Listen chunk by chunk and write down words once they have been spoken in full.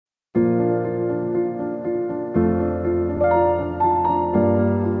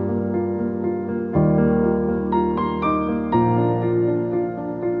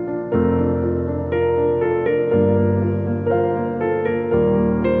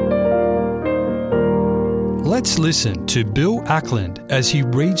Let's listen to Bill Ackland as he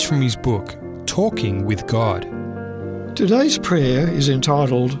reads from his book, Talking with God. Today's prayer is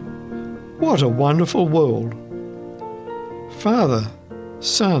entitled, What a Wonderful World. Father,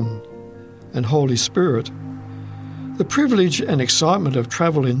 Son, and Holy Spirit, the privilege and excitement of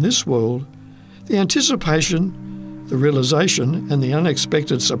travel in this world, the anticipation, the realization, and the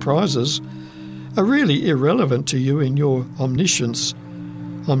unexpected surprises are really irrelevant to you in your omniscience,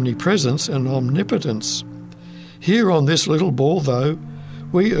 omnipresence, and omnipotence. Here on this little ball, though,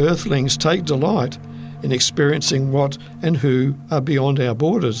 we earthlings take delight in experiencing what and who are beyond our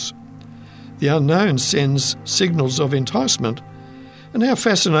borders. The unknown sends signals of enticement, and our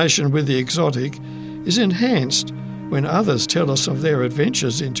fascination with the exotic is enhanced when others tell us of their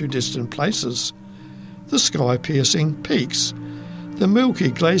adventures into distant places, the sky-piercing peaks, the milky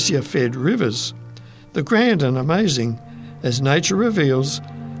glacier-fed rivers, the grand and amazing as nature reveals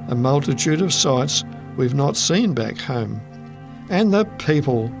a multitude of sights we've not seen back home. And the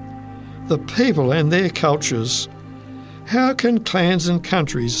people and their cultures. How can clans and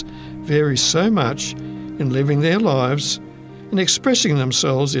countries vary so much in living their lives and expressing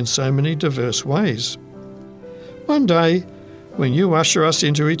themselves in so many diverse ways? One day, when you usher us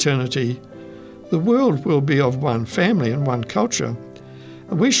into eternity, the world will be of one family and one culture,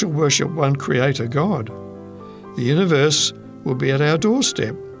 and we shall worship one Creator God. The universe will be at our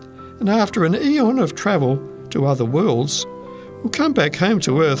doorstep, and after an eon of travel to other worlds, we'll come back home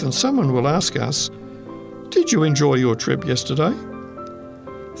to Earth and someone will ask us, "Did you enjoy your trip yesterday?"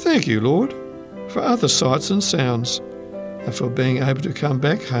 Thank you, Lord, for other sights and sounds, and for being able to come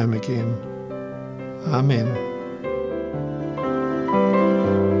back home again. Amen.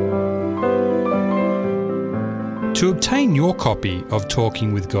 To obtain your copy of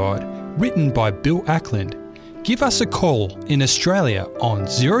Talking with God, written by Bill Ackland, give us a call in Australia on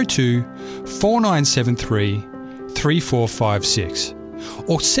 02 4973 3456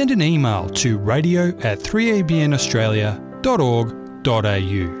 or send an email to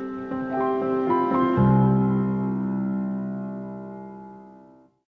radio@3abnaustralia.org.au.